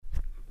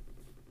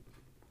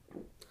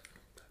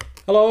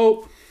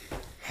Hello.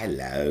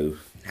 Hello.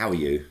 How are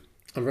you?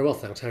 I'm very well,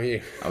 thanks. How are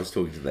you? I was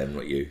talking to them,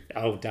 not you.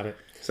 Oh, damn it.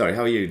 Sorry,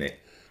 how are you, Nick?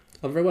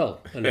 I'm very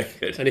well. And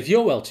Good. if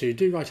you're well too,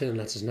 do write in and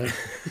let us know.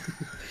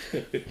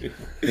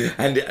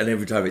 And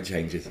every time it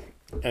changes.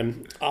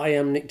 I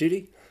am Nick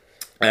Doody.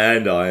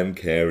 And I am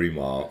Carey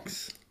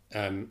Marks.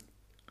 Here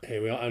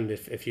we are. And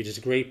if you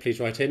disagree, please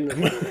write in.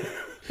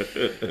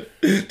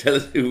 Tell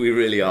us who we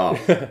really are.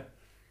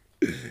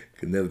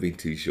 Could never be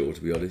too sure, to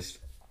be honest.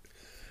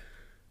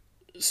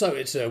 So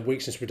it's a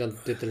week since we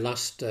did the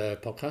last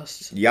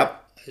podcast.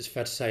 Yep. It's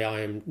fair to say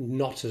I am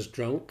not as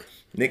drunk.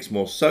 Nick's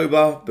more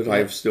sober, but I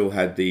have still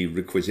had the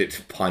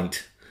requisite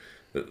pint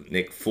that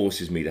Nick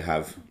forces me to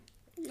have.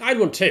 I'd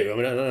want two. I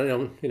mean, I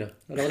don't.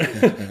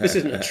 This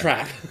isn't a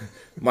trap.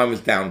 Mine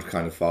was downed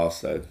kind of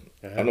fast, though.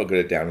 I'm not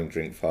good at downing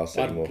drink fast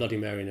I had anymore. Bloody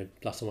Mary and a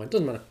glass of wine.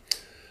 Doesn't matter.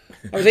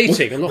 I was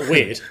eating. I'm not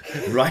weird.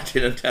 Write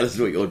in and tell us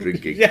what you're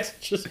drinking. Yes,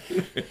 just...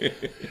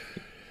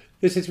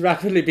 This is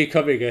rapidly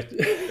becoming a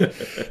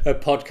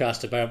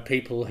podcast about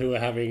people who are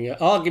having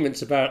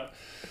arguments about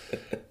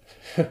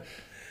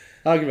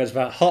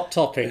hot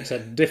topics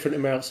at different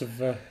amounts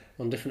of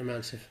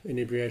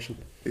inebriation.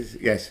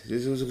 Yes,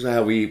 this is also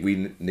how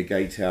we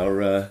negate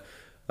our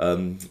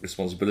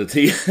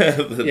responsibility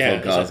for the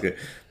podcast. Exactly.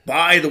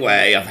 By the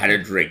way, I've had a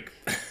drink.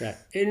 Yeah.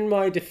 In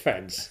my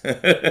defence.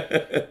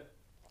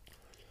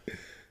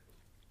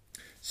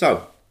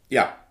 So,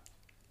 yeah.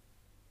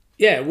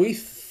 Yeah, we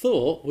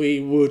thought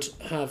we would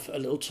have a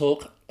little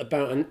talk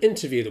about an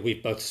interview that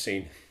we've both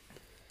seen.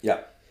 Yeah.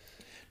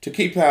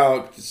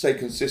 To stay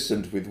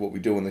consistent with what we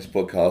do on this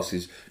podcast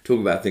is talk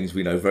about things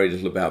we know very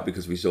little about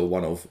because we saw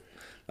one of.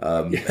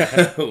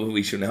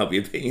 We shall now be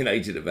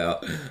opinionated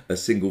about a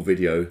single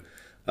video,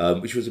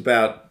 which was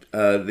about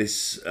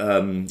this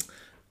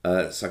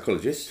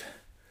psychologist,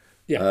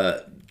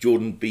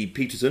 Jordan B.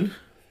 Peterson.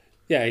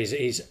 Yeah,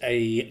 he's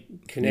a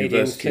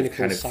Canadian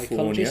clinical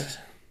psychologist.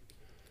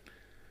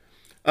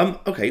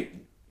 Okay,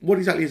 what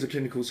exactly is a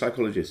clinical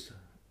psychologist?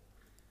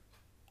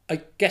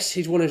 I guess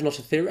he's one who's not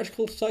a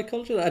theoretical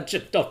psychologist.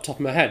 Just off the top of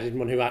my head, he's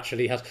one who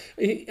actually has...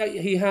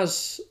 He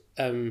has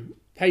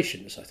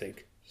patients, I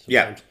think,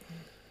 sometimes.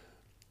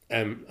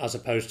 Yeah. As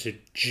opposed to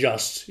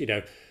just,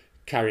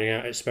 carrying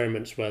out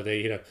experiments where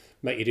they,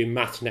 make you do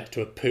maths next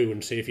to a poo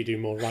and see if you do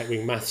more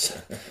right-wing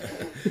maths.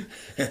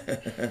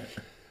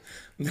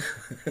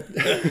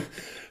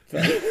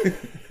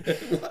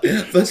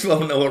 First of all, I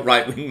don't know what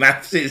right-wing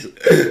maths is.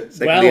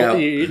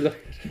 Secondly,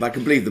 I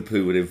can believe the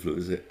poo would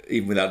influence it,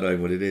 even without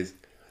knowing what it is.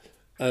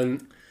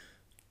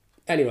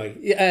 Anyway,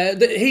 he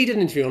did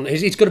an interview on...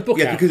 He's got a book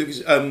out. Yeah, because it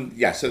was...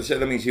 so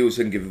that means he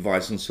also can give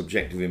advice on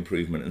subjective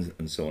improvement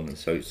and so on, and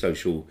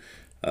social...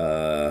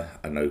 I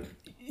know...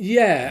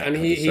 Yeah, and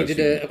he did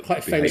a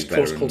quite famous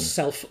course called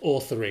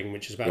self-authoring,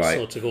 which is about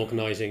sort of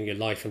organising your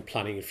life and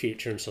planning your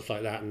future and stuff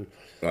like that. And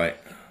right.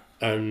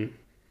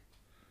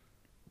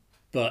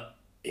 But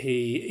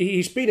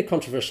he's been a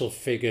controversial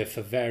figure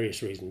for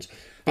various reasons.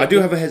 I do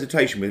have a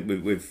hesitation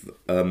with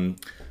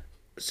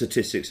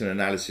statistics and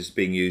analysis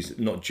being used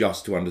not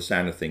just to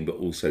understand a thing, but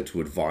also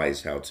to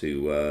advise how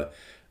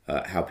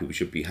people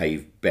should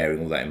behave,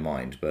 bearing all that in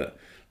mind. But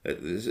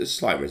there's a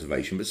slight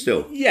reservation, but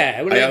still.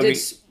 Yeah, well,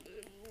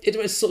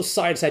 it sort of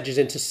sides edges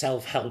into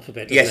self-help a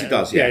bit. Yes, it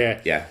does.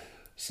 Yeah.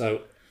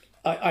 So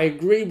I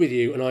agree with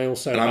you, and I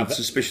also... And I'm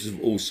suspicious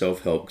of all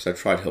self-help because I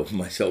tried helping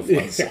myself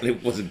once and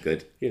it wasn't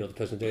good. You're not the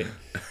person doing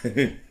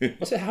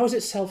it. How is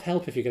it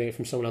self-help if you're getting it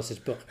from someone else's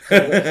book?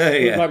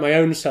 I write my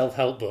own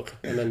self-help book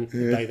and then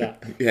play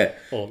that. Yeah.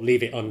 Or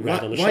leave it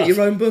unread on the shelf. Write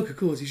your own book, of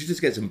course. You should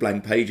just get some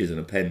blank pages and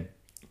a pen.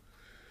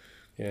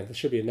 Yeah, there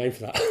should be a name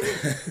for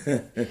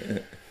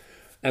that.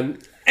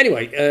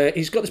 Anyway,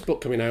 he's got this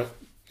book coming out.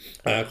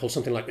 Called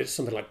something like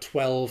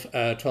 12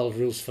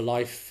 Rules for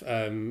Life,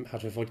 How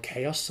to Avoid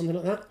Chaos, something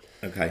like that.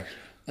 Okay.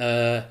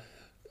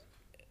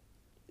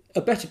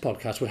 A better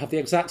podcast would have the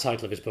exact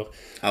title of his book.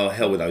 Oh,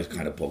 hell with those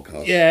kind of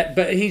podcasts. Yeah,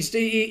 but he's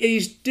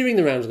doing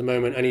the rounds at the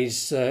moment, and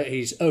he's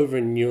over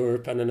in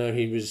Europe, and I know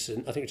he was, I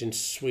think it was in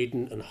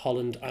Sweden and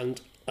Holland, and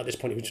at this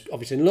point he was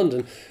obviously in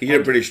London. He did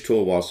a British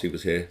tour whilst he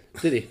was here.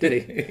 Did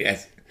he?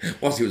 Yes,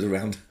 whilst he was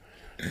around.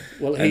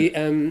 Well, he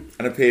and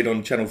appeared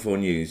on Channel 4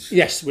 News.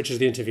 Yes, which is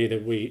the interview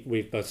that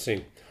we've both seen.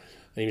 And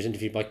he was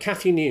interviewed by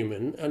Cathy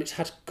Newman, and it's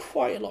had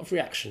quite a lot of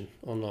reaction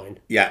online.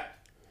 Yeah,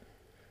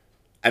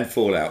 and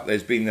fallout.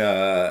 There's been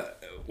the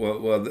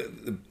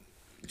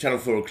Channel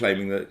 4 are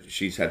claiming that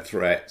she's had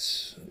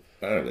threats.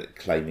 I don't know if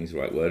claiming is the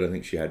right word. I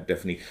think she had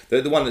definitely.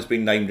 The one that's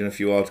been named in a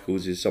few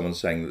articles is someone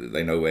saying that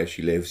they know where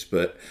she lives,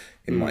 but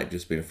it might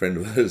just be a friend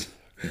of hers.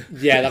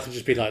 Yeah, that could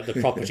just be like the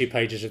property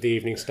pages of the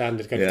Evening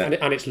Standard.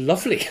 And it's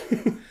lovely.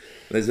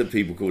 There's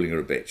people calling her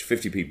a bitch.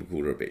 50 people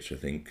called her a bitch, I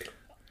think.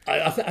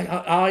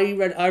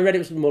 I read it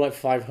was more like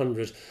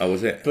 500. Oh,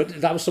 was it?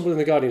 But that was someone in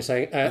The Guardian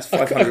saying... That's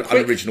 500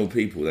 unoriginal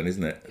people then,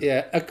 isn't it?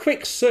 Yeah, a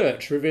quick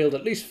search revealed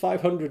at least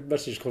 500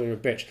 messages calling her a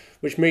bitch,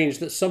 which means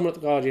that someone at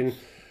The Guardian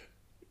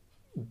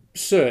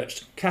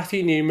searched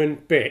Cathy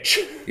Newman bitch.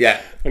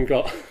 Yeah. And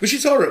got... Which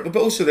is horrible,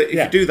 but also that if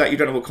you do that, you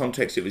don't know what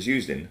context it was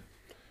used in.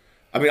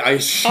 I mean, I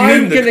assume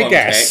I'm the going to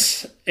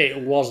context. guess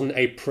it wasn't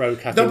a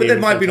pro-Kathy No, but there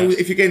Newman might be. context.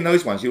 If you're getting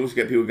those ones, you also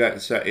get people go.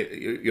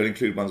 You'll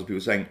include ones of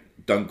people saying,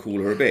 "Don't call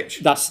her a bitch."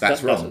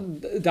 That's wrong.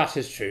 That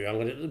is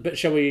true. But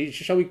shall we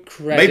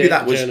credit Maybe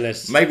that was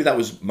journalists? maybe that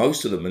was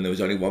most of them, and there was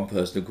only one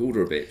person who called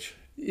her a bitch.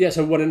 Yeah,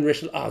 so one in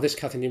Richmond, this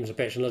Kathy Newman's a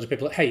bitch, and loads of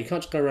people like, hey, you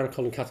can't just go around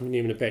calling Kathy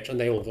Newman a bitch, and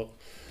they all got.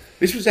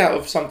 This was out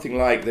of something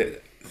like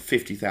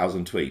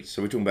 50,000 tweets,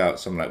 so we're talking about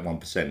something like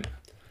 1%.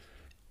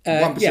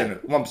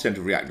 1%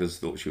 of reactors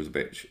thought she was a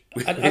bitch,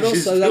 which And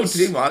is also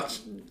still too much.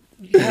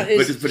 But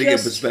just putting it in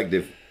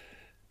perspective.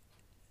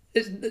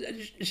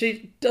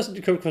 She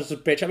doesn't come across as a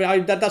bitch. I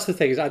mean, that's the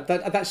thing.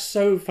 That's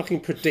so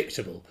fucking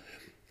predictable.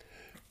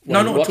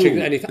 No, not watching at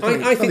all. anything.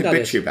 I think that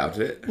bitchy about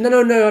it.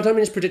 No. I don't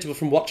mean it's predictable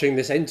from watching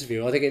this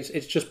interview. I think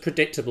it's just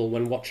predictable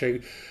when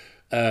watching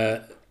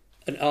an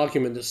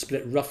argument that's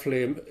split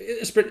roughly,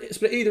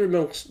 split either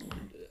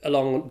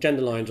along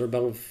gender lines or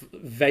along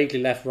vaguely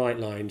left-right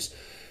lines.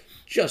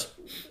 Just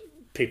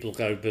people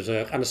go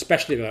berserk, and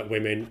especially about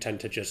women tend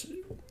to just,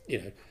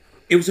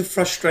 It was a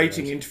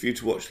frustrating interview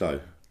to watch, though.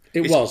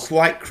 It was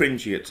quite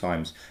cringy at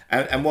times,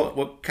 and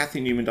what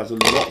Kathy Newman does a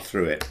lot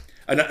through it,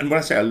 and when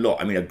I say a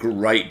lot, I mean a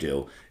great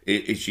deal.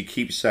 Is she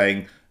keeps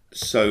saying,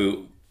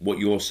 "So what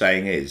you're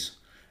saying is,"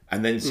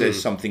 and then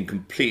says something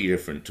completely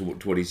different to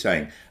what he's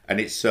saying, and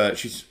it's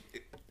she's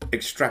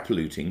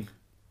extrapolating.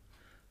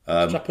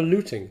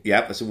 Extrapolating.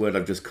 Yeah, that's a word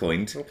I've just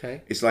coined.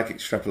 Okay. It's like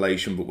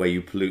extrapolation, but where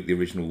you pollute the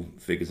original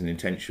figures and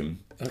intention.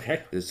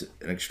 Okay. There's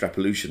an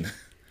extrapolation. Do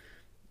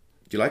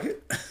you like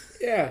it?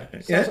 Yeah.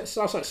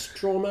 Sounds like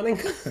straw manning.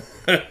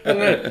 I don't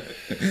know.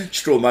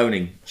 Straw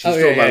moaning. She's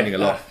straw moaning a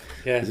lot.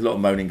 Yeah. There's a lot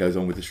of moaning goes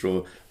on with the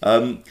straw.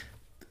 And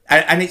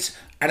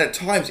at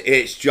times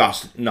it's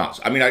just nuts.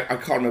 I mean, I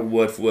can't remember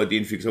word for word the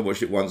interview because I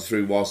watched it once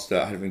through whilst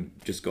having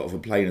just got off a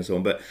plane and so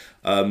on. But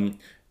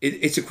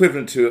it's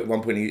equivalent to, at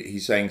one point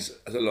he's saying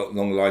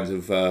along the lines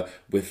of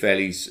we're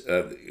fairly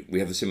we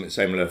have the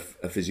similar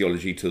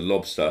physiology to the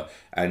lobster,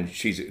 and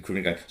she's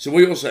equivalent going, so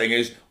what you're saying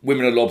is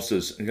women are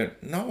lobsters, and you go,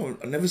 no,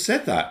 I never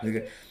said that. And you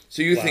go,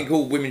 so you think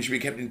all women should be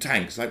kept in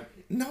tanks? Like,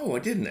 no, I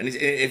didn't. And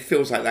it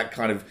feels like that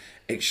kind of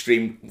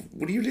extreme.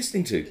 What are you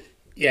listening to?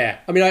 Yeah,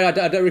 I mean, I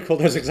don't recall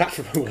those exact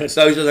words.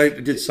 Those I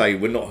did say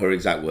were not her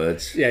exact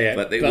words. Yeah.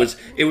 But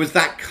it was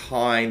that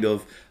kind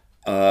of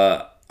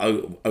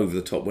over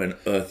the top. Where on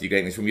earth are you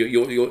getting this from?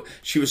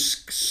 She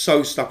was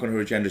so stuck on her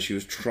agenda. She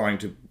was trying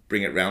to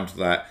bring it round to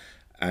that,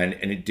 and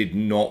it did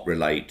not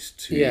relate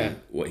to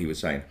what he was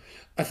saying.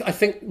 I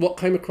think what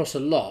came across a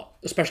lot,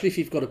 especially if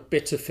you've got a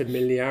bit of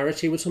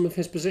familiarity with some of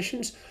his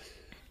positions,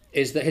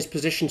 is that his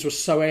positions were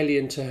so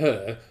alien to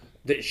her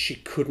that she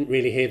couldn't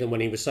really hear them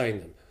when he was saying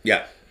them.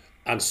 Yeah.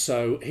 And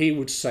so he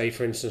would say,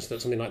 for instance,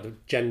 that something like the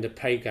gender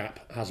pay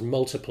gap has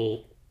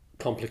multiple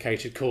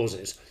complicated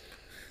causes.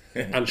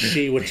 And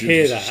she would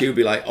hear that. She would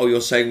be like, oh,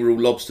 you're saying we're all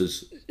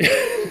lobsters.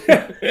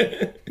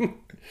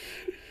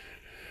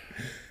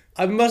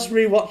 I must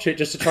rewatch it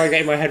just to try and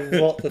get in my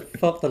head what the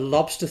fuck the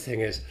lobster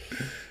thing is.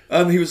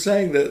 He was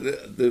saying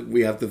that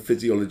we have the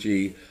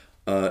physiology,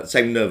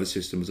 same nervous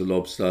system as a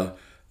lobster.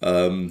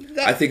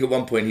 I think at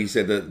one point he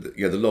said that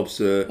the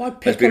lobster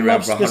has been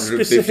around for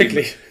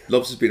 150.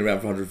 Lobster's been around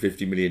for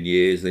 150 million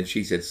years. Then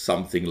she said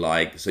something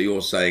like, "So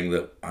you're saying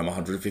that I'm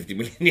 150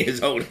 million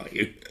years old, are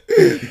you?"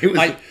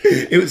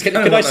 It was. Can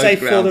I say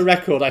for the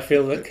record, I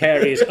feel that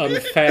Carey is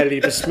unfairly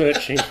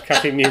besmirching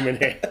Kathy Newman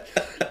here.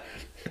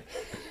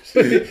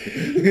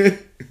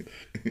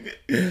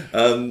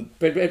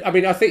 But I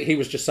mean, I think he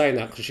was just saying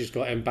that because she's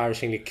got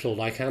embarrassingly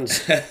claw-like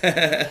hands.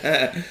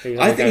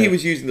 I think he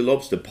was using the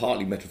lobster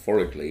partly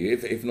metaphorically,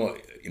 if not,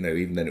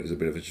 even then it was a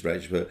bit of a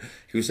stretch. But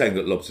he was saying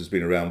that lobster's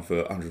been around for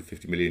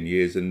 150 million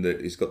years and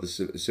that it's got the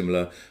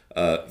similar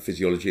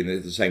physiology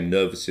and the same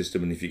nervous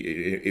system, and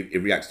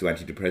it reacts to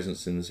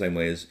antidepressants in the same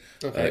way as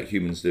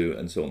humans do,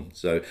 and so on.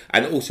 So,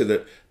 and also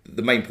that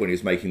the main point he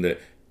was making that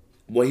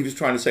what he was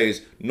trying to say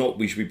is not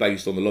we should be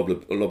based on the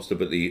lobster,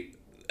 but the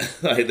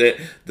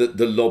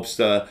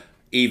lobster,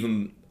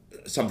 even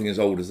something as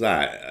old as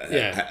that,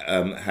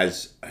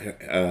 has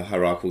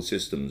hierarchical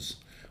systems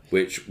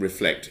which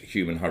reflect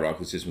human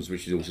hierarchical systems,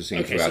 which is also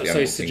seen throughout the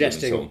animal kingdom and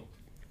so on.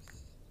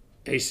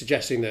 He's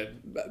suggesting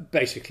that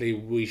basically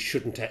we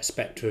shouldn't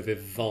expect to have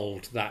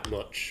evolved that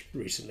much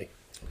recently.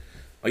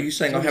 Are you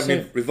saying I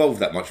haven't evolved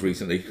that much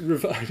recently?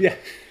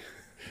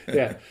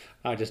 Yeah.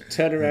 I just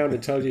turn around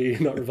and tell you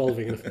you're not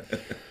revolving enough.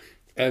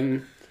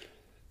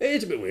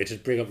 It's a bit weird to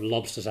bring up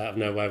lobsters out of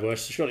nowhere. Where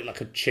surely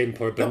like a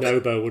chimp or a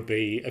bonobo would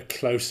be a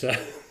closer.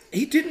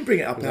 He didn't bring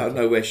it up out of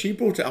nowhere. She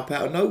brought it up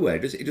out of nowhere.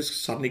 It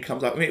just suddenly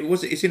comes up. I mean,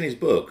 it's in his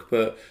book,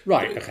 but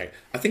right. Okay.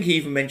 I think he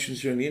even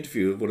mentions during the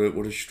interview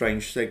what a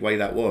strange segue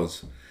that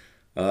was.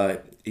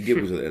 He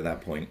giggled at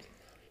that point.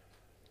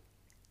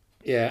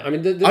 Yeah, I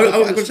mean,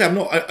 I've got to say,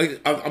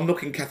 I'm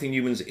knocking Kathy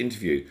Newman's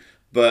interview,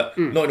 but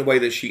not in a way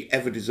that she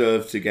ever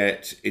deserved to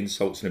get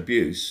insults and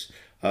abuse.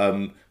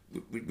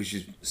 Which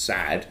is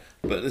sad,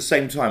 but at the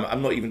same time,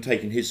 I'm not even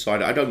taking his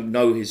side. I don't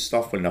know his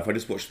stuff well enough. I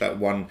just watched that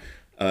one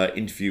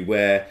interview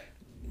where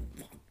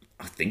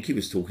I think he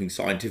was talking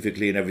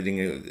scientifically and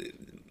everything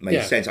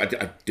made sense.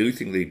 I do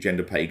think the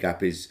gender pay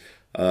gap is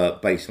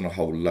based on a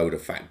whole load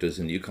of factors,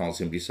 and you can't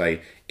simply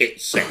say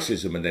it's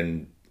sexism and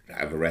then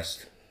have a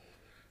rest.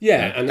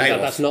 Yeah, and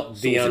that's not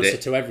the answer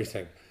to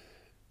everything.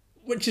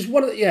 Which is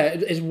one of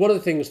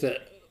the things that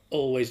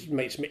always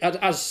makes me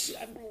as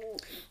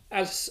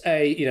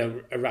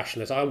a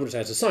rationalist. I wouldn't say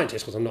as a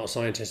scientist because I'm not a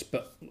scientist,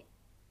 but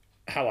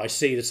how I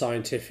see the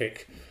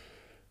scientific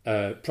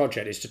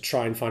project is to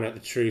try and find out the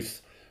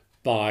truth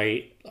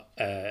by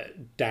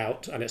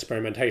doubt and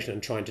experimentation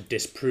and trying to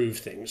disprove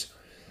things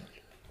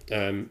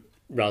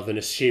rather than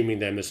assuming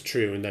them as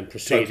true and then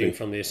proceeding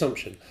from the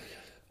assumption.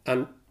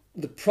 And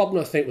the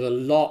problem, I think, with a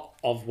lot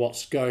of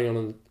what's going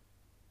on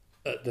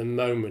at the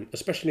moment,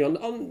 especially on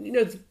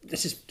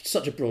this is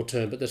such a broad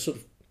term, but the sort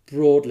of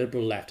broad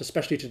liberal left,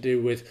 especially to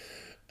do with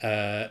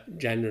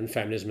gender and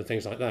feminism and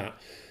things like that,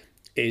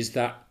 is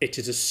that it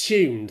is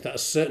assumed that a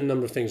certain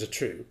number of things are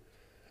true.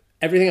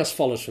 Everything else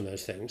follows from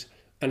those things.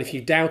 And if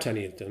you doubt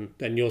any of them,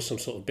 then you're some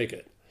sort of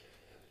bigot.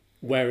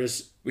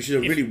 Which is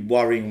a really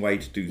worrying way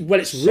to do. Well,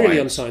 it's really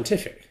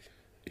unscientific.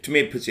 To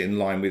me, it puts it in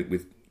line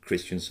with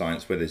Christian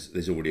Science, where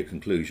there's already a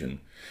conclusion,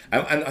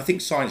 and I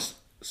think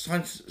scientists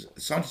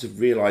have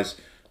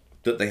realised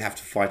that they have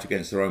to fight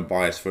against their own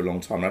bias for a long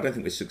time. And I don't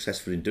think we're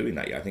successful in doing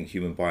that yet. I think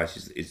human bias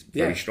is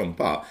very strong,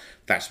 but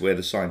that's where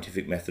the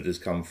scientific method has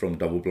come from: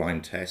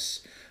 double-blind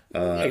tests.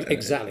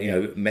 Exactly.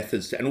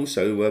 Methods, and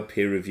also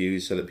peer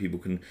reviews, so that people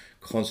can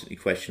constantly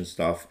question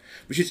stuff,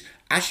 which is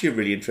actually a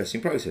really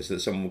interesting process.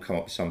 That someone will come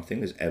up with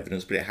something, there's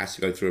evidence, but it has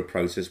to go through a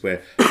process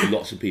where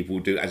lots of people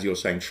will do, as you're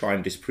saying, try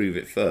and disprove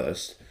it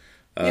first.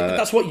 But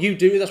that's what you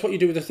do. That's what you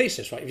do with a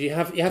thesis, right? If you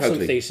have totally.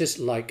 Some thesis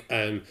like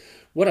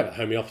whatever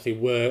homeopathy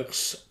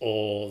works,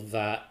 or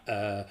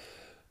that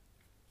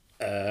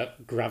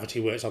gravity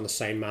works on the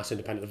same mass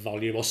independent of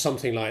volume, or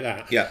something like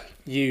that. Yeah.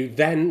 You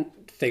then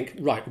think,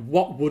 right,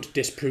 what would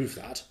disprove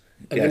that?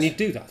 And then you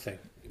do that thing.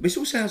 But it's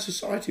also how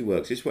society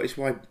works. It's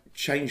why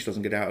change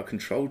doesn't get out of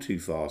control too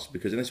fast,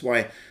 and that's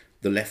why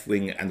the left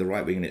wing and the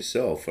right wing in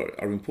itself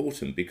are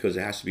important, because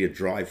there has to be a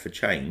drive for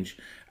change,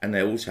 and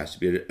there also has to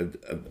be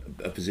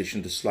a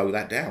position to slow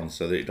that down,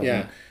 so that it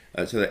doesn't,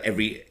 so that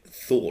every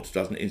thought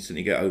doesn't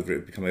instantly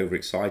become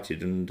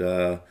overexcited, and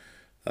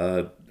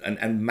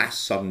mass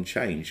sudden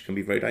change can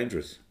be very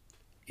dangerous.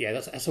 Yeah,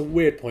 that's a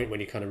weird point when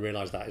you kind of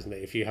realise that, isn't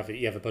it? If you have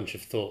a bunch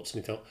of thoughts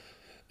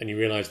and you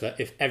realise that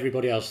if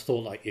everybody else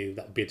thought like you,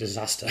 that would be a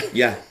disaster.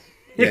 Yeah.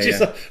 Which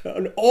is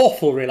an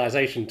awful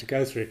realisation to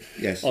go through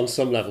on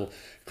some level,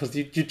 because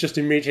you just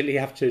immediately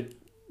have to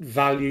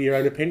value your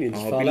own opinions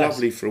far less. It'd be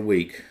lovely for a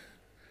week.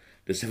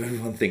 Just have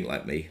everyone think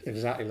like me.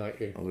 Exactly like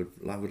you.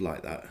 I would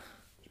like that.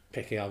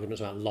 Picking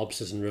arguments about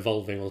lobsters and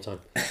revolving all the time.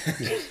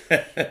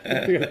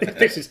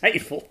 This is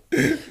hateful.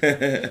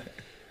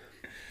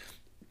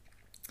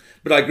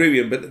 But I agree with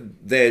you.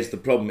 But there's the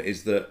problem,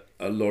 is that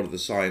a lot of the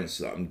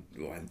science, I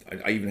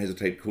even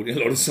hesitate calling it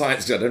a lot of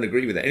science because I don't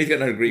agree with it. Anything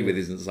I don't agree with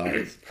isn't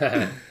science.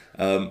 And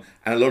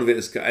a lot of it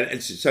is...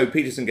 And so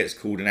Peterson gets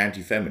called an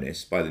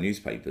anti-feminist by the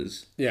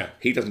newspapers. Yeah.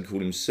 He doesn't call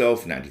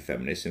himself an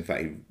anti-feminist. In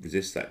fact, he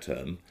resists that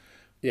term.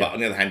 Yeah. But on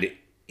the other hand,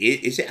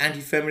 is it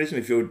anti-feminism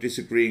if you're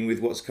disagreeing with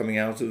what's coming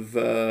out of...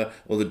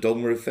 or the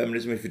dogma of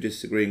feminism, if you're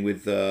disagreeing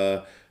with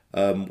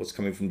what's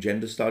coming from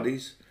gender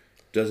studies?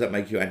 Does that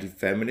make you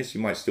anti-feminist?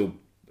 You might still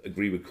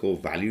agree with core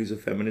values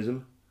of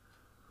feminism.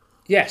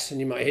 Yes, and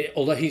you might...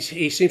 Although he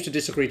seems to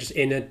disagree just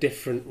in a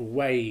different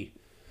way.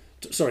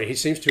 Sorry, he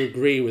seems to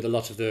agree with a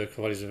lot of the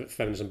values of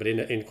feminism, but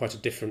in quite a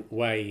different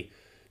way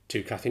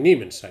to Cathy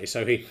Newman, say.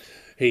 So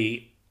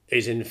he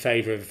is in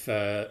favour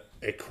of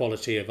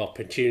equality of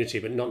opportunity,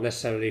 but not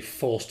necessarily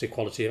forced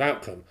equality of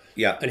outcome.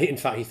 Yeah. And in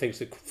fact, he thinks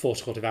that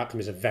forced equality of outcome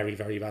is a very,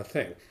 very bad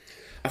thing.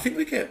 I think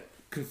we get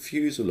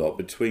confused a lot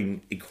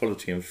between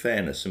equality and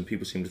fairness, and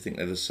people seem to think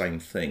they're the same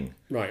thing.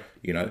 Right.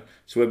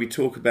 So where we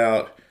talk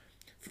about...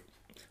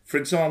 For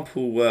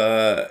example,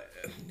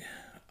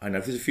 I know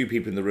if there's a few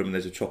people in the room and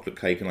there's a chocolate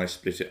cake and I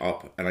split it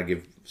up and I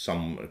give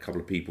a couple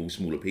of people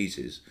smaller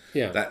pieces,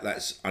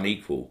 that's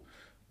unequal.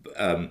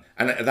 And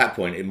at that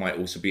point, it might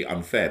also be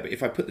unfair. But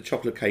if I put the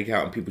chocolate cake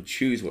out and people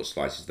choose what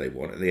slices they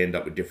want and they end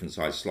up with different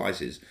sized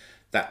slices,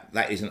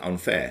 that isn't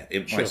unfair.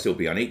 It might still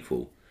be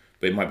unequal.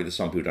 But it might be that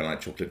some people don't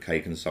like chocolate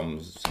cake and some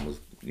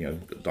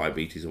got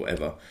diabetes or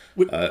whatever,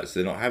 so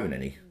they're not having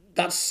any.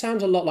 That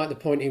sounds a lot like the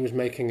point he was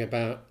making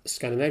about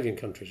Scandinavian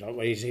countries, right?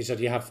 Where he said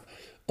you have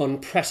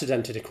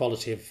unprecedented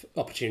equality of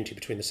opportunity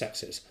between the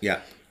sexes. Yeah.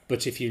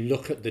 But if you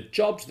look at the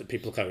jobs that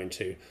people go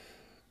into,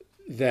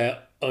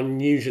 they're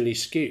unusually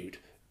skewed.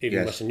 Even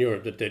in Western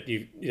Europe,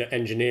 that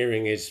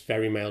engineering is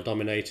very male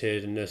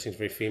dominated and nursing is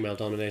very female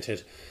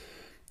dominated.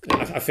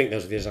 I think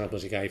those are the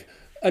examples he gave.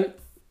 And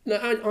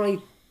I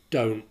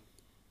don't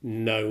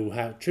know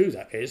how true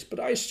that is, but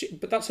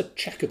that's a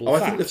checkable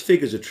fact. I think the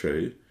figures are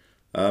true.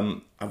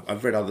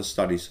 I've read other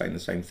studies saying the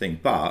same thing,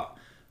 but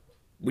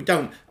we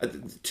don't,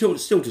 still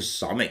to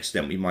some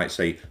extent, we might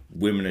say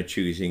women are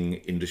choosing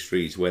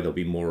industries where they'll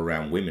be more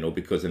around women, or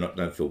because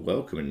don't feel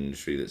welcome in an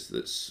industry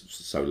that's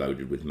so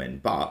loaded with men.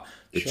 But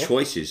the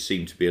choices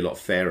seem to be a lot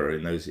fairer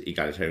in those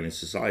egalitarian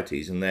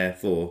societies, and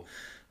therefore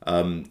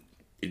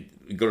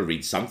you've got to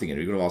read something in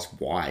it. You've got to ask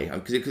why,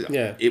 because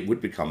it would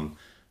become,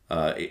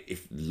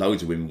 if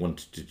loads of women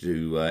wanted to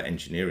do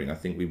engineering, I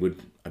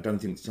don't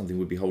think something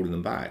would be holding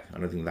them back. I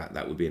don't think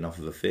that would be enough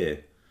of a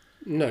fear.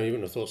 No, you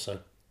wouldn't have thought so.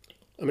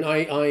 I mean,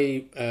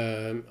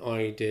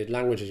 I did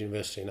languages at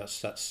university, and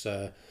that's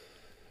a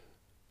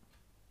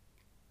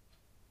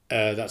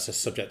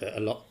subject that a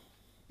lot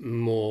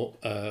more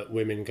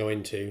women go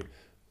into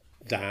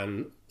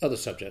than other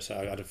subjects.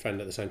 I had a friend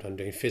at the same time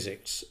doing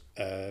physics,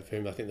 for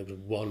whom I think there was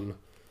one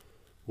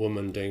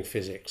woman doing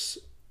physics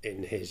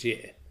in his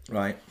year.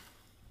 Right.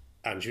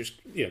 And she was,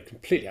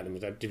 completely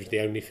adamant that she was the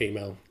only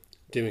female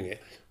doing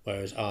it,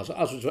 whereas ours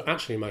was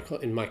actually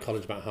in my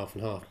college about half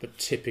and half, but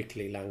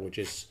typically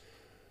languages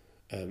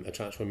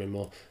attracts women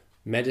more.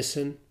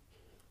 Medicine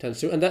tends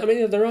to, and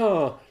there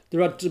are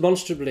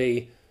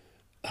demonstrably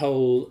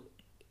whole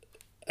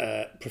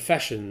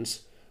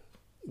professions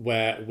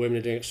where women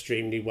are doing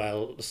extremely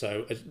well.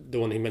 So the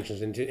one he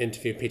mentions in the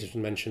interview,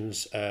 Peterson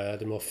mentions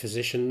the more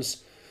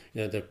physicians.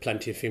 There are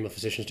plenty of female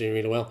physicians doing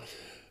really well.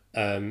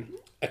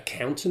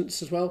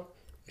 Accountants as well.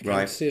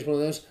 Accountancy is one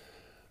of those.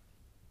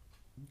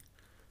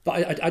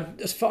 But I,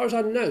 as far as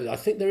I know, I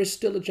think there is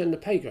still a gender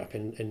pay gap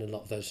in a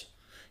lot of those.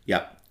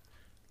 Yeah.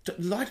 The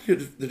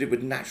likelihood that it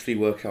would naturally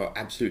work out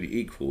absolutely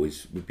equal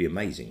would be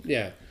amazing.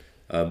 Yeah.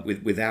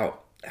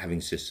 Without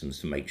having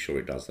systems to make sure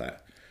it does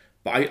that.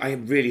 But I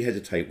really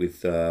hesitate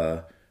with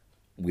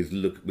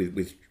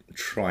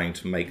trying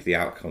to make the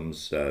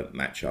outcomes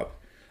match up.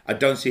 I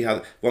don't see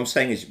how. What I'm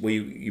saying is,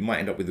 you might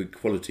end up with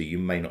equality. You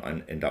may not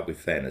end up with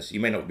fairness.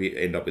 You may not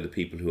end up with the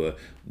people who are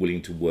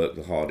willing to work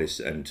the hardest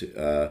and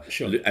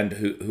and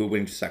who are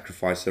willing to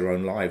sacrifice their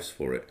own lives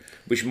for it.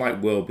 Which might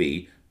well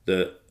be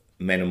that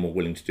men are more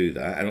willing to do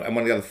that. And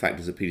one of the other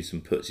factors that Peterson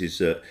puts is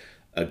that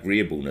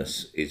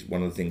agreeableness is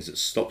one of the things that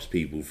stops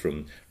people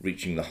from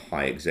reaching the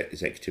high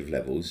executive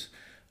levels,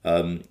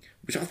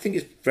 which I think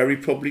is very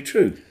probably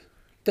true.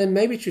 There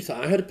may be truth to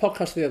that. I heard a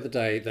podcast the other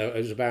day, though, it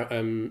was about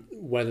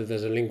whether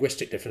there's a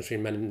linguistic difference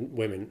between men and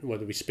women,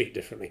 whether we speak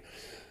differently.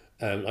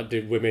 Like,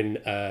 do women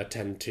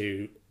tend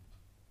to,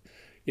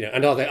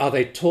 and are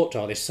they taught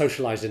to, are they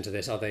socialised into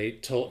this? Are they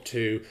taught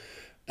to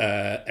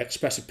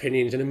express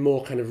opinions in a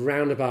more kind of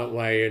roundabout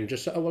way and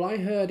just, I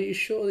heard, are you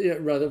sure?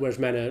 Whereas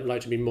men are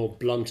like to be more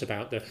blunt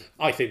about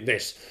I think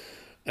this.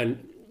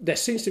 And there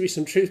seems to be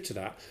some truth to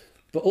that.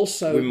 But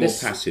also... We're more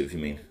passive, you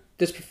mean?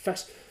 This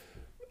professor...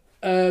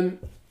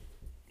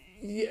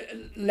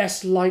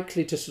 less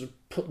likely to sort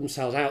of put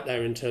themselves out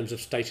there in terms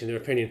of stating their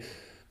opinion,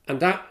 and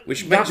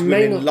which makes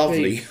women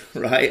lovely,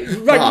 right?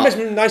 Right, it makes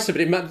women nicer,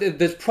 but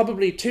there's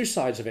probably two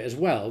sides of it as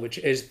well, which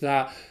is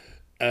that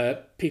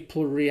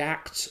people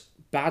react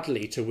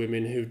badly to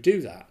women who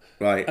do that,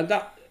 right? And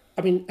that,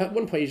 I mean, at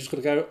one point you just got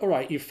to go, all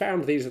right, you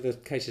found these are the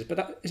cases,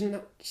 but isn't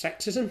that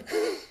sexism?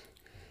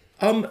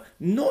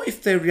 Not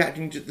if they're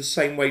reacting the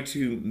same way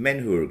to men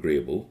who are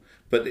agreeable.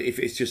 But if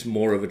it's just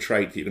more of a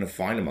trait that you're going to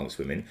find amongst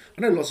women,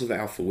 I know lots of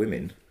alpha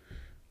women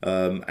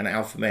and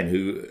alpha men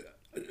who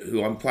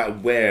I'm quite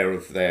aware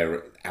of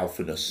their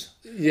alphaness.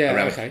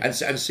 Yeah, okay.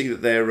 And see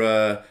that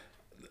they're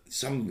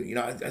some,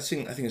 I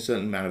think a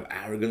certain amount of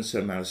arrogance, a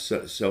certain amount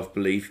of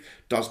self-belief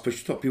does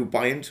push the top. People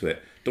buy into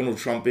it. Donald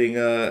Trump being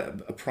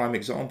a prime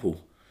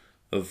example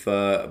of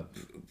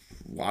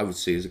what I would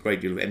see as a great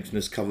deal of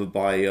emptiness covered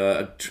by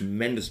a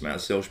tremendous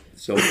amount of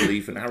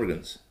self-belief and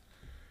arrogance.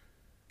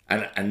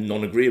 And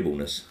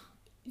non-agreeableness.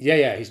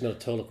 Yeah, he's not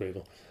at all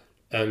agreeable.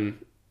 But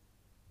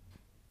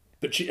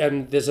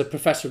there's a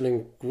professor of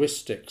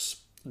linguistics,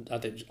 I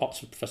think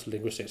Oxford professor of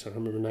linguistics, I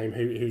can't remember her name,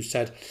 who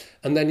said,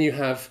 and then you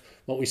have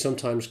what we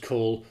sometimes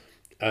call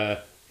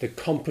the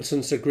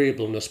competence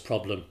agreeableness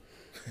problem,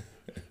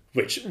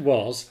 which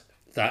was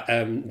that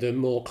the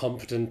more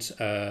competent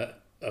a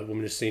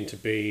woman is seen to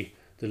be,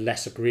 the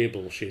less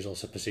agreeable she is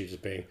also perceived as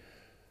being.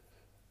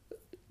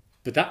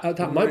 But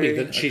that might be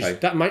that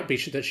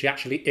that she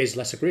actually is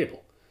less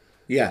agreeable.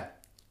 Yeah.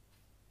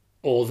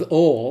 Or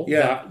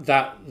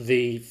that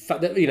the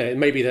fact that it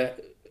may be that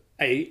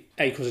A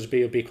causes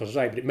B or B causes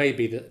A, but it may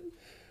be that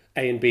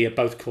A and B are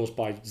both caused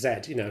by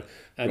Z.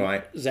 And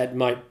right. Z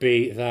might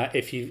be that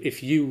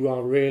if you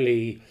are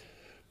really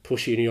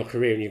pushy in your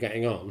career and you're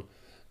getting on,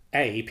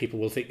 A, people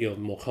will think you're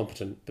more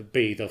competent, but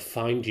B, they'll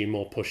find you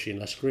more pushy and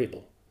less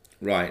agreeable.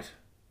 Right.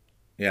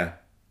 Yeah.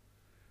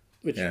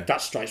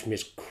 That strikes me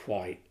as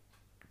quite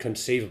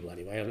conceivable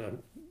anyway.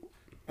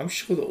 I'm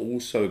sure that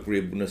also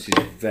agreeableness is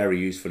very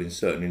useful in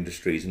certain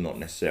industries and not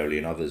necessarily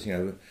in others.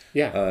 Yeah.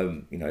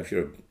 If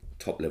you're a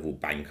top level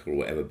banker or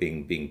whatever,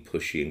 being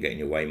pushy and getting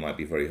your way might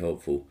be very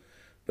helpful,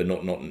 but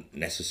not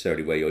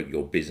necessarily where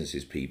your business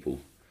is people,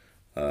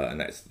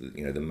 and that's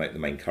the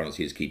main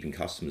currency is keeping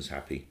customers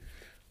happy.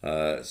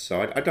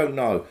 So I don't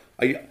know.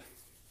 I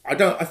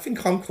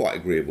think I'm quite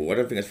agreeable. I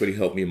don't think that's really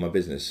helped me in my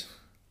business.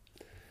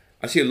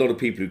 I see a lot of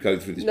people who go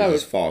through this No,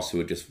 business fast who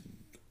are just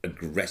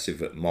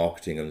aggressive at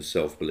marketing and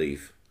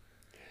self-belief.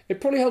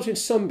 It probably helps in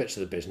some bits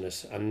of the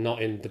business and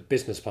not in the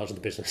business part of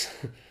the business.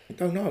 I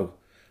don't know.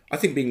 I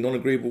think being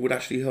non-agreeable would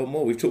actually help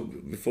more. We've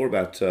talked before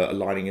about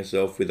aligning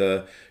yourself with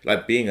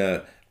being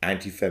a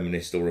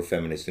anti-feminist or a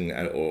feminist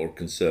or a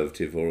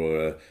conservative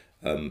or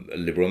a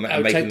liberal.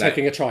 And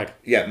Taking a tribe.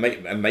 Yeah,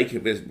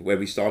 making it where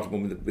we started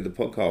with the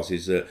podcast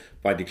is that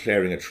by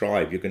declaring a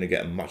tribe, you're going to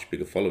get a much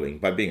bigger following.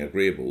 By being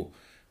agreeable,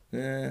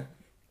 Yeah,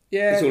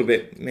 it's all a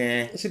bit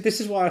meh. See, this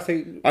is why I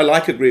think. I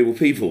like agreeable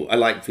people. I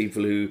like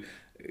people who,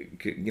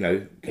 can Me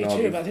argue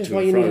too, but this is to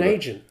why and you need fro, an but-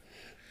 agent.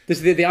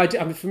 This is the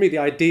idea. I mean, for me, the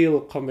ideal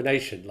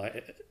combination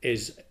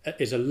is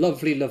a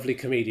lovely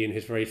comedian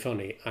who's very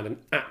funny and an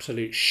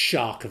absolute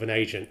shark of an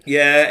agent.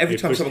 Yeah, every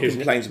time Who's- someone who's-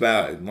 complains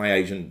about my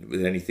agent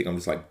with anything, I'm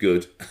just like,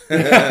 good.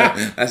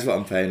 That's what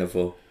I'm paying her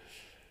for.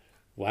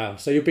 Wow.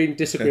 So you're being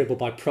disagreeable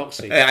by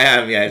proxy. I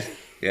am, yes.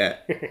 Yeah.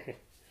 I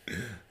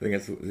think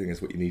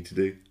that's what you need to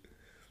do.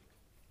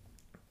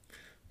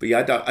 But yeah,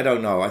 I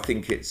don't know. I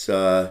think it's.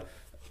 I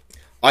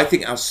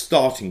think our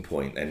starting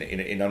point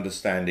in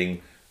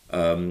understanding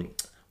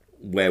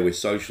where we're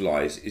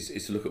socialised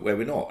is to look at where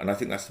we're not, and I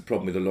think that's the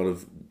problem with a lot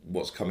of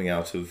what's coming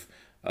out of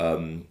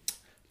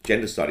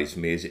gender studies for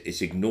me is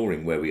it's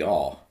ignoring where we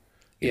are.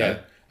 You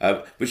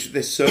know? Which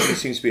there certainly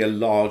seems to be a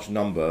large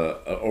number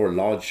or a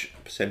large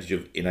percentage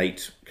of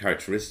innate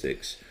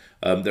characteristics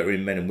that are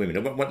in men and women.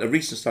 A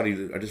recent study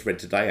that I just read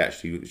today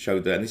actually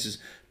showed that, and this has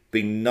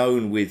been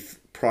known with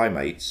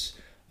primates,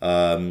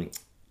 but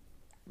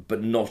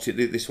not.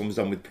 This one was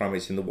done with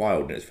primates in the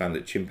wild, and it's found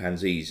that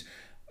chimpanzees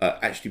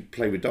actually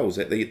play with dolls.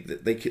 They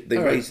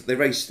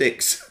raise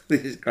sticks.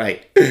 This is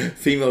great.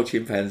 Female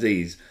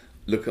chimpanzees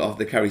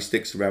they carry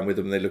sticks around with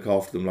them, and they look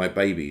after them like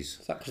babies.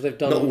 Is that because they've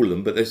done? Not all of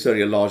them, but there's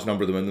certainly a large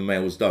number of them, and the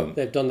males don't.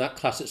 They've done that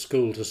class at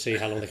school to see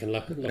how long they can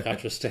look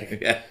after a stick.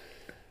 Yeah.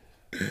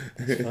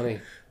 It's funny.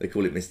 They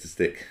call it Mr.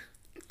 Stick.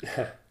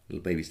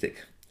 Little baby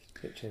stick.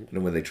 Chimp. And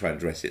then when they try and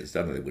dress it and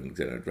stuff, they wouldn't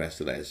get a dress,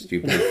 so they're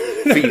stupid.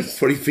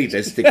 Probably feed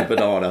their stick a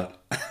banana.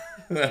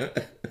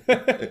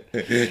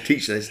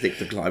 Teach their stick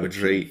to climb a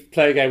tree.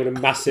 Play a game when a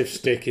massive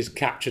stick is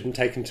captured and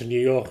taken to New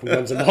York and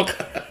runs amok.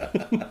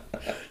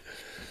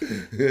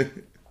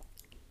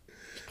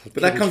 But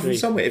that comes from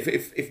somewhere.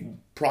 If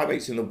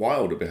primates in the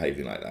wild are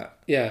behaving like that,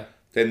 Yeah.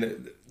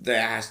 then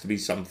there has to be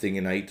something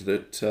innate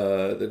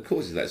that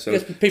causes that. So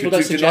Yes, but people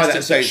don't deny suggest that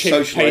and say it's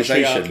it's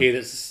socialisation. patriarchy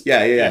that's...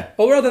 Yeah.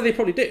 Or rather, they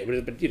probably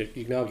do. But you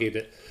can argue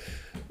that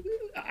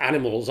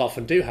animals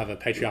often do have a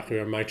patriarchy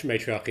or a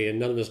matriarchy, and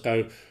none of us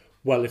go,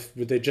 well, if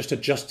they just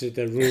adjusted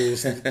their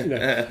rules.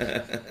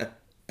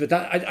 But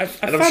that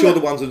And I'm sure the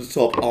ones at the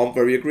top aren't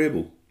very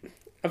agreeable.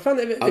 I found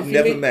that if I've you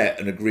never meet- met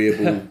an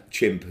agreeable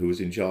chimp who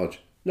was in charge.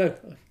 No,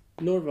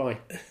 nor have I.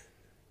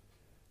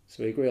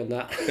 So we agree on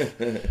that.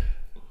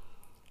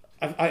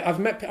 I've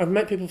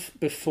met people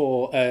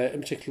before, in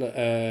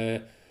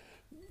particular,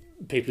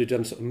 people who've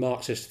done sort of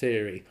Marxist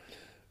theory,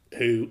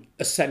 who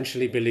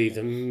essentially believe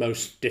that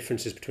most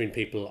differences between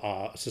people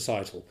are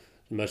societal.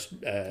 Most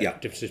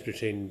differences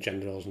between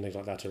gender roles and things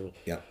like that are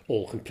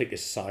all completely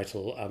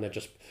societal, and they're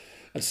just.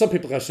 And some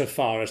people go so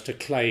far as to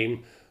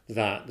claim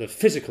that the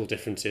physical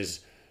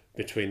differences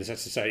between the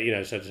sexes,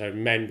 so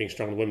men being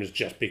stronger than women is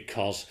just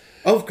because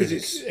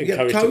it's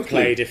encouraged to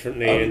play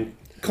differently and.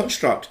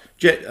 Construct.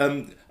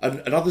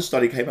 Another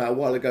study came out a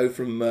while ago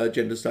from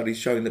gender studies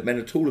showing that men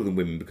are taller than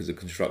women because of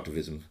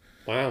constructivism.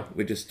 Wow.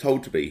 We're just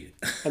told to be.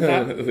 And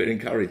that- We're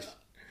encouraged.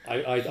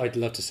 I'd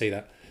love to see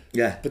that.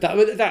 Yeah. But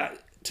that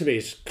to me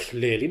is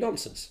clearly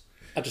nonsense.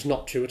 And just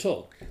not true at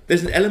all.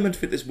 There's an element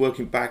of it that's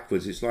working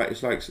backwards. It's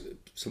like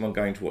someone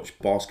going to watch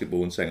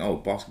basketball and saying, "Oh,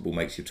 basketball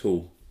makes you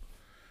tall,"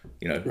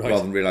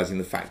 rather than realising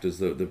the factors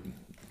that the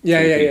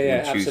Yeah,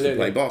 people choose absolutely. to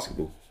play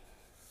basketball.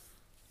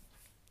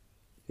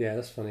 Yeah,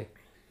 that's funny.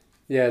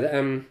 Yeah,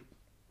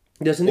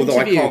 there's an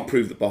Although interview. I can't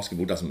prove that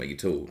basketball doesn't make you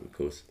tall, of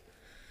course.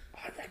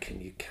 I reckon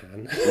you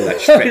can. All that I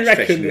stretching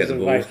reckon to get there's the a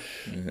ball. way.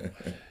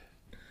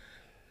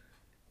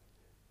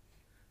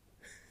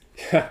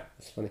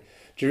 That's funny.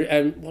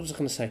 What was I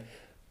going to say?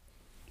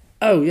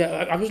 Oh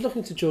yeah, I was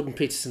looking to Jordan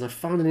Peterson. I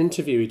found an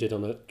interview he did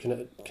on a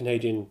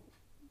Canadian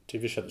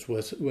TV show that's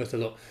worth a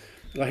look.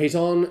 He's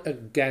on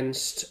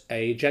against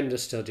a gender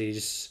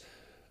studies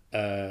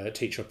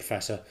teacher or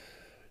professor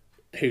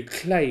who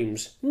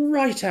claims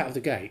right out of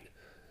the gate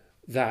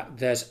that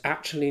there's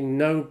actually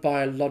no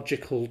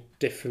biological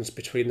difference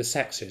between the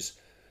sexes.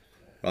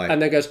 Right.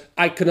 And then goes,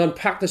 I can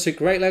unpack this at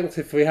great length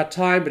if we had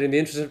time, but in the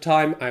interest of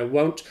time, I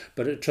won't.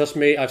 But trust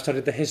me, I've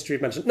studied the history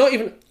of medicine. Not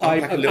even I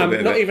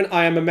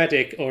am a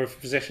medic or a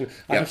physician.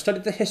 I have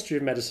studied the history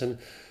of medicine.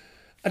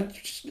 And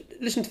just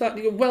listen to that.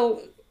 And you go,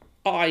 well,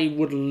 I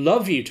would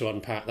love you to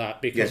unpack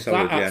that because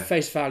at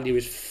face value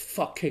is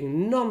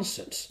fucking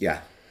nonsense.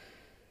 Yeah.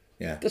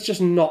 That's just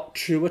not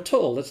true at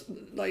all. That's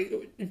like,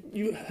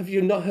 have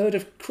you not heard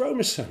of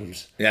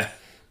chromosomes? Yeah.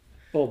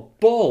 Or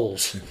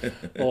balls?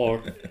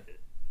 Or...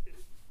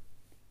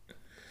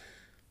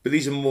 But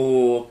these are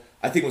more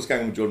I think what's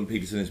going on with Jordan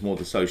Peterson is more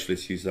the social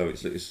issues, though.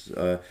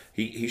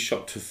 He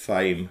shot to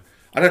fame.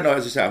 I don't know.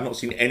 As I say, I've not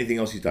seen anything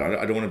else he's done.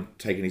 I don't want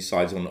to take any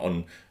sides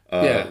on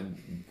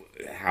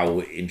how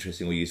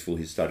interesting or useful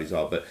his studies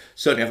are, but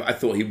certainly I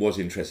thought he was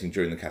interesting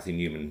during the Cathy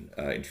Newman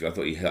interview. I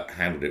thought he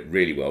handled it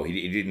really well.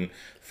 He didn't,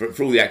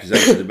 for all the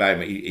accusations about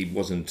him, he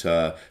wasn't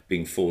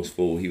being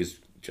forceful. He was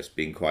just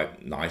being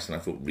quite nice, and I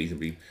thought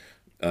reasonably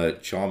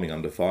charming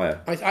under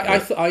fire.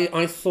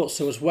 I thought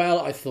so as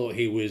well. I thought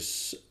he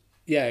was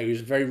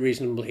very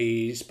reasonable.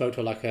 He spoke to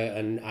her like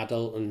an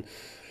adult, and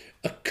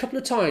a couple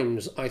of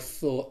times I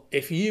thought,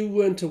 if you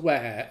weren't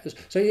aware,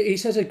 so he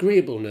says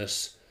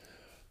agreeableness,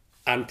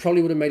 and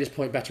probably would have made his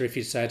point better if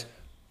he said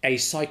a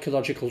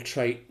psychological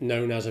trait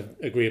known as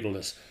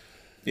agreeableness.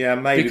 Yeah,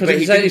 maybe. Because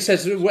he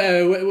says,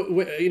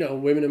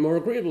 women are more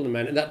agreeable than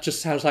men, and that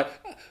just sounds like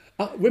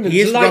women.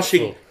 He is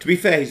rushing. To be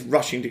fair, he's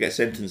rushing to get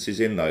sentences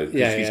in, though.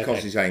 Yeah, he's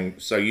constantly saying,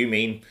 "So you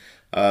mean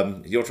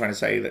you're trying to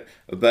say that?"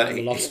 But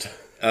I'm lost.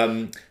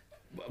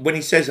 When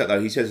he says that, though,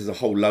 he says there's a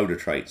whole load of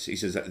traits. He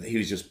says that he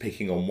was just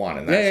picking on one,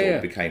 and that sort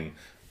of became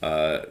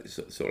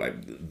sort of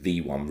like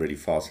the one really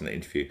fast in the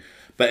interview.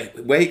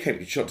 But where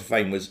he shot to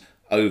fame was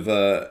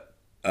over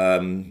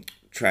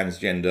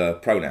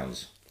transgender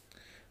pronouns,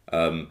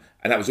 and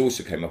that was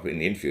also came up in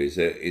the interview. Is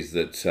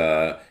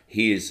that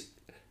he is,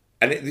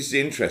 and this is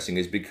interesting,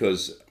 is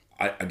because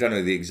I don't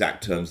know the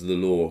exact terms of the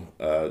law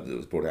that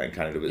was brought out in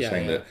Canada, but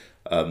saying that,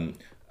 and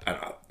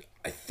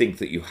I think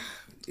that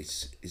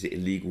is it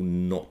illegal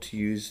not to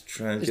use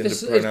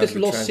transgender pronouns for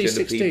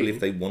transgender people if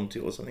they want it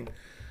or something?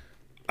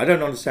 I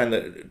don't understand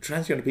that.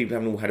 Transgender people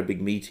haven't all had a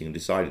big meeting and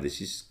decided this.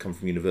 This come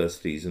from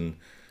universities, and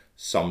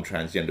some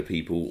transgender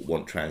people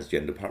want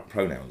transgender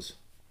pronouns,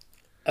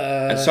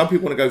 and some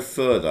people want to go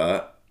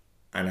further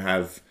and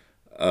have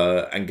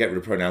and get rid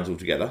of pronouns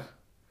altogether.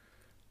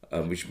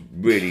 Which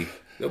really,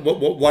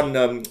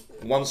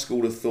 one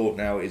school of thought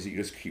now is that you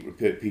just keep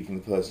repeating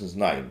the person's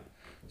name.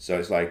 So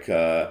it's like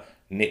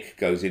Nick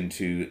goes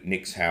into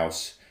Nick's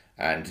house,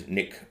 and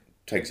Nick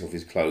takes off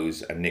his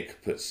clothes, and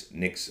Nick puts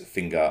Nick's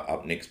finger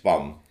up Nick's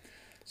bum.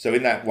 So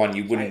in that one,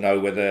 you wouldn't know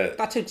whether...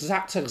 That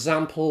exact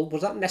example,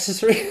 was that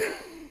necessary?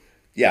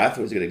 Yeah, I thought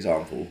it was a good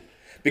example.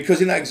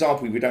 Because in that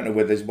example, we don't know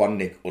whether there's one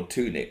Nick or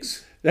two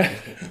Nicks.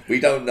 We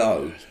don't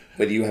know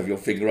whether you have your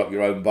finger up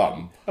your own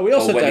bum. And we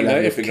also don't know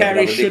if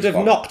Kerry should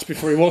have knocked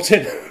before he walked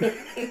in.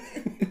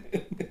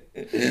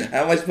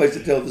 How am I supposed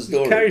to tell the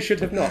story? Kerry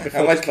should have knocked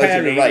before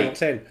Kerry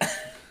walked in.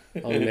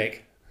 On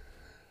Nick.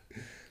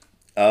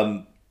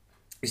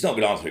 It's not a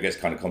good answer. It gets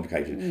kind of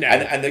complicated. No.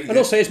 And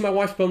also, is my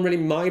wife's bum really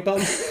my bum?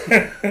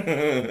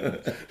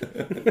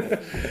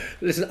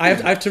 Listen, I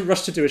have to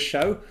rush to do a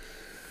show.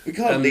 We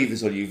can't leave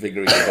this on you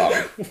fingering your bum.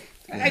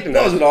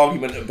 That was an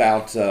argument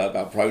about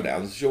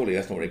pronouns. Surely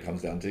that's not what it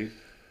comes down to.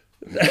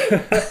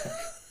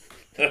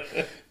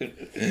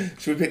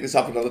 Should we pick this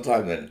up another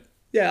time then?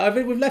 Yeah, I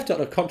mean, we've left out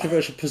a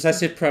controversial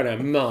possessive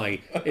pronoun, my.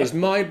 Is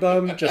my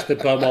bum just a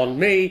bum on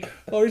me,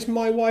 or is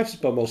my wife's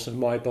bum also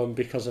my bum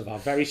because of our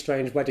very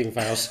strange wedding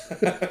vows?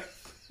 I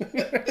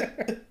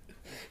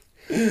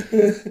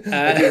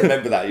do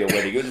remember that at your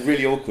wedding. It was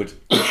really awkward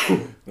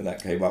when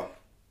that came up.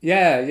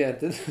 Yeah.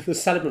 The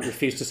celebrant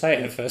refused to say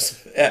it at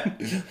first. Yeah.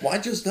 Why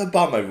just her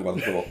bum,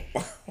 everyone thought?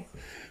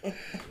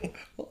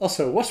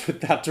 Also, what's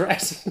with that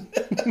dress?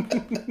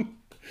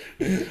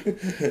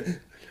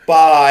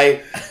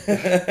 Bye.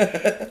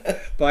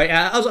 But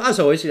as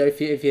always,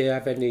 if you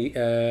have any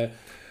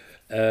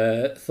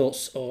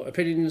thoughts or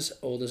opinions,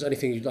 or there's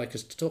anything you'd like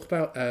us to talk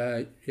about,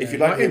 if you'd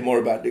like to hear more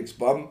about Nick's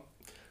bum,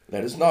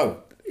 let us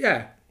know.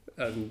 Yeah,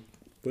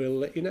 we'll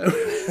let you know.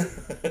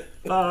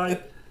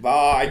 Bye.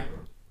 Bye.